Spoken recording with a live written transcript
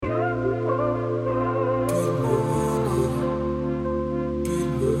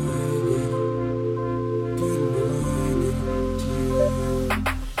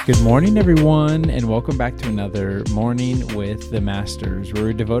Good morning, everyone, and welcome back to another Morning with the Masters, where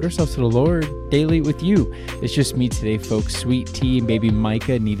we devote ourselves to the Lord daily with you. It's just me today, folks. Sweet Tea and baby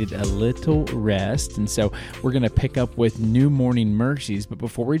Micah needed a little rest, and so we're going to pick up with new morning mercies. But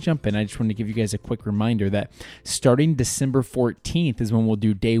before we jump in, I just want to give you guys a quick reminder that starting December 14th is when we'll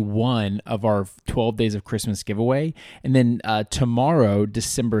do day one of our 12 Days of Christmas giveaway, and then tomorrow,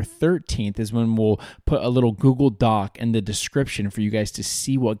 December 13th, is when we'll put a little Google Doc in the description for you guys to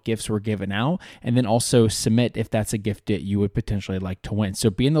see what gifts were given out, and then also submit if that's a gift that you would potentially like to win.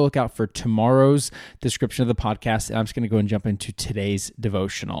 So be on the lookout for tomorrow's description of the podcast, and I'm just going to go and jump into today's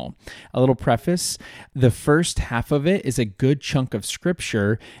devotional. A little preface: the first half of it is a good chunk of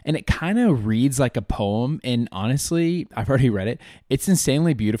scripture, and it kind of reads like a poem, and honestly, I've already read it. It's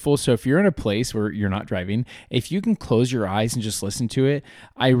insanely beautiful, so if you're in a place where you're not driving, if you can close your eyes and just listen to it,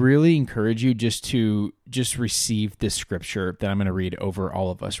 I really encourage you to receive this scripture that I'm going to read over all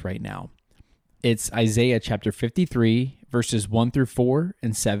of us right now. It's Isaiah chapter 53, verses 1 through 4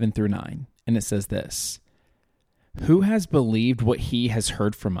 and 7 through 9. And it says this: "Who has believed what he has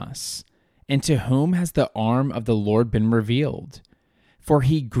heard from us? And to whom has the arm of the Lord been revealed? For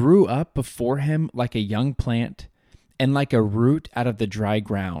he grew up before him like a young plant, and like a root out of the dry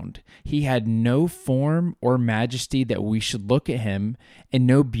ground. He had no form or majesty that we should look at him, and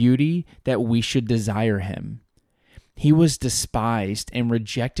no beauty that we should desire him. He was despised and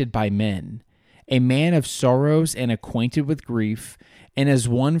rejected by men, a man of sorrows and acquainted with grief, and as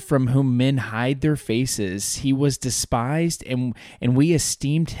one from whom men hide their faces. He was despised, and we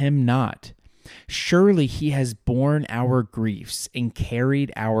esteemed him not. Surely he has borne our griefs and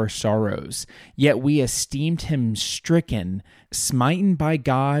carried our sorrows, yet we esteemed him stricken, smitten by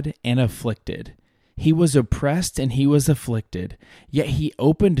God, and afflicted. He was oppressed and he was afflicted, yet he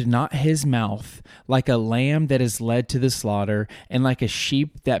opened not his mouth. Like a lamb that is led to the slaughter, and like a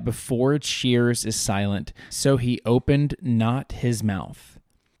sheep that before its shears is silent, so he opened not his mouth.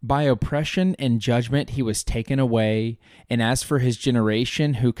 By oppression and judgment he was taken away. And as for his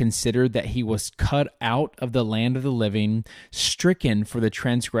generation, who considered that he was cut out of the land of the living, stricken for the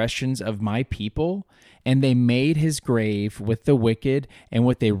transgressions of my people, and they made his grave with the wicked and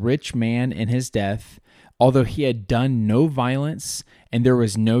with a rich man in his death, although he had done no violence, and there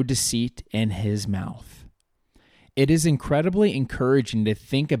was no deceit in his mouth." It is incredibly encouraging to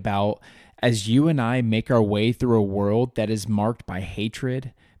think about as you and I make our way through a world that is marked by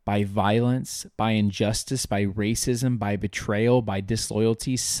hatred, by violence, by injustice, by racism, by betrayal, by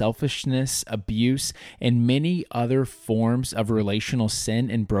disloyalty, selfishness, abuse, and many other forms of relational sin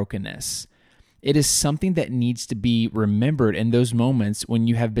and brokenness. It is something that needs to be remembered in those moments when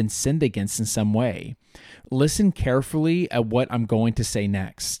you have been sinned against in some way. Listen carefully at what I'm going to say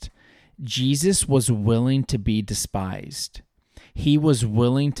next. Jesus was willing to be despised. He was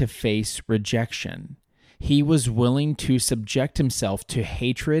willing to face rejection. He was willing to subject himself to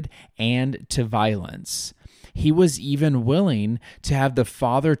hatred and to violence. He was even willing to have the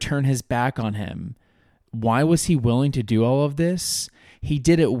Father turn his back on him. Why was he willing to do all of this? He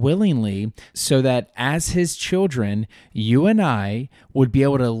did it willingly so that as his children, you and I would be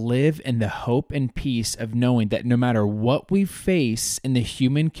able to live in the hope and peace of knowing that no matter what we face in the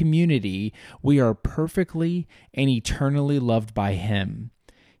human community, we are perfectly and eternally loved by him.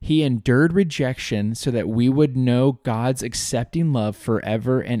 He endured rejection so that we would know God's accepting love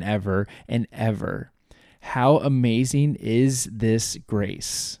forever and ever and ever. How amazing is this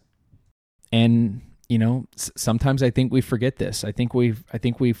grace? And sometimes I think we forget this. I think we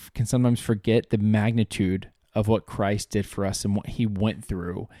can sometimes forget the magnitude of what Christ did for us and what he went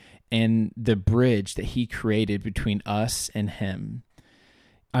through and the bridge that he created between us and him.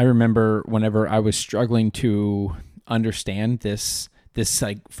 I remember whenever I was struggling to understand this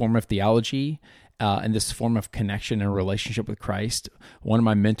form of theology and this form of connection and relationship with Christ, one of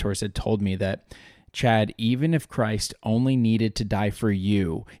my mentors had told me that, Chad, even if Christ only needed to die for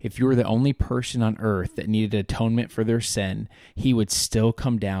you, if you were the only person on earth that needed atonement for their sin, he would still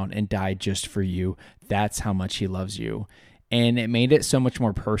come down and die just for you. That's how much he loves you. And it made it so much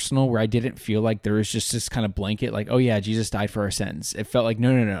more personal, where I didn't feel like there was just this kind of blanket, like, oh yeah, Jesus died for our sins. It felt like,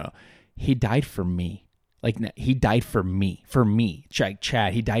 no. He died for me. Like, he died for me.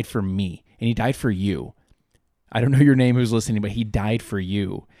 Chad, he died for me. And he died for you. I don't know your name who's listening, but he died for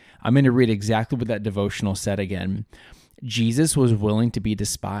you. I'm going to read exactly what that devotional said again. Jesus was willing to be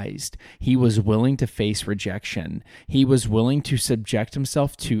despised. He was willing to face rejection. He was willing to subject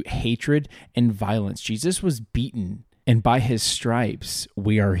himself to hatred and violence. Jesus was beaten, and by his stripes,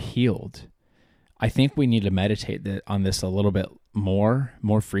 we are healed. I think we need to meditate on this a little bit more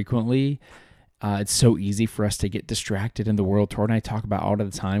frequently. It's so easy for us to get distracted in the world. Tor and I talk about all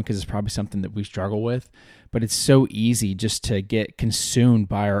the time because it's probably something that we struggle with, but it's so easy just to get consumed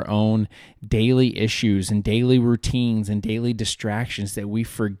by our own daily issues and daily routines and daily distractions that we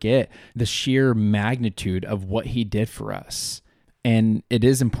forget the sheer magnitude of what he did for us. And it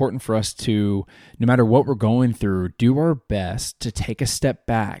is important for us to, no matter what we're going through, do our best to take a step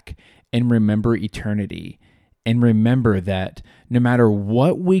back and remember eternity. And remember that no matter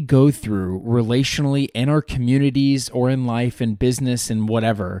what we go through relationally in our communities or in life and business and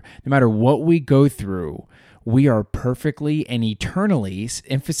whatever, no matter what we go through, we are perfectly and eternally,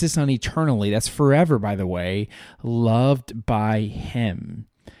 emphasis on eternally, that's forever, by the way, loved by him.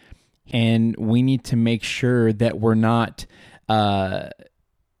 And we need to make sure that we're not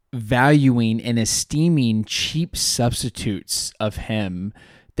valuing and esteeming cheap substitutes of him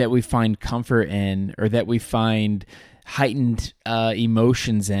that we find comfort in, or that we find heightened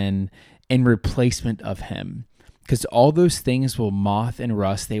emotions in replacement of him. Because all those things will moth and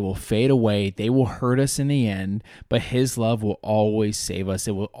rust, they will fade away, they will hurt us in the end, but his love will always save us,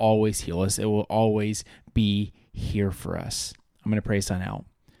 it will always heal us, it will always be here for us. I'm going to pray sign out.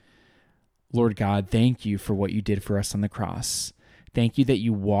 Lord God, thank you for what you did for us on the cross. Thank you that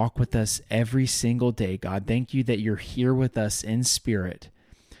you walk with us every single day, God. Thank you that you're here with us in spirit.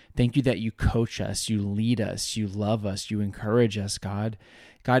 Thank you that you coach us, you lead us, you love us, you encourage us, God.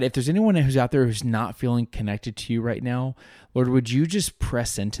 God, if there's anyone who's out there who's not feeling connected to you right now, Lord, would you just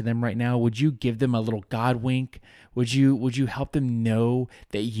press into them right now? Would you give them a little God wink? Would you help them know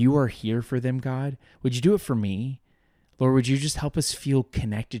that you are here for them, God? Would you do it for me? Lord, would you just help us feel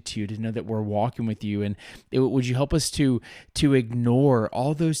connected to you, to know that we're walking with you? And would you help us to ignore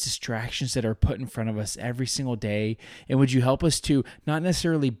all those distractions that are put in front of us every single day? And would you help us to not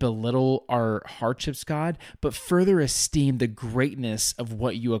necessarily belittle our hardships, God, but further esteem the greatness of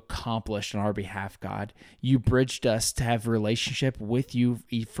what you accomplished on our behalf, God? You bridged us to have a relationship with you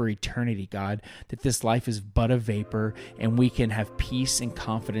for eternity, God, that this life is but a vapor, and we can have peace and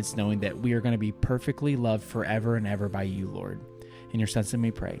confidence knowing that we are going to be perfectly loved forever and ever by you, Lord. In your son's name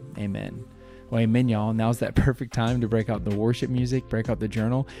we pray. Amen. Well, amen, y'all. Now's that perfect time to break out the worship music, break out the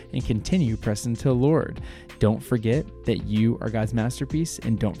journal, and continue pressing to the Lord. Don't forget that you are God's masterpiece,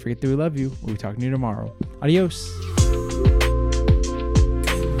 and don't forget that we love you. We'll be talking to you tomorrow. Adios.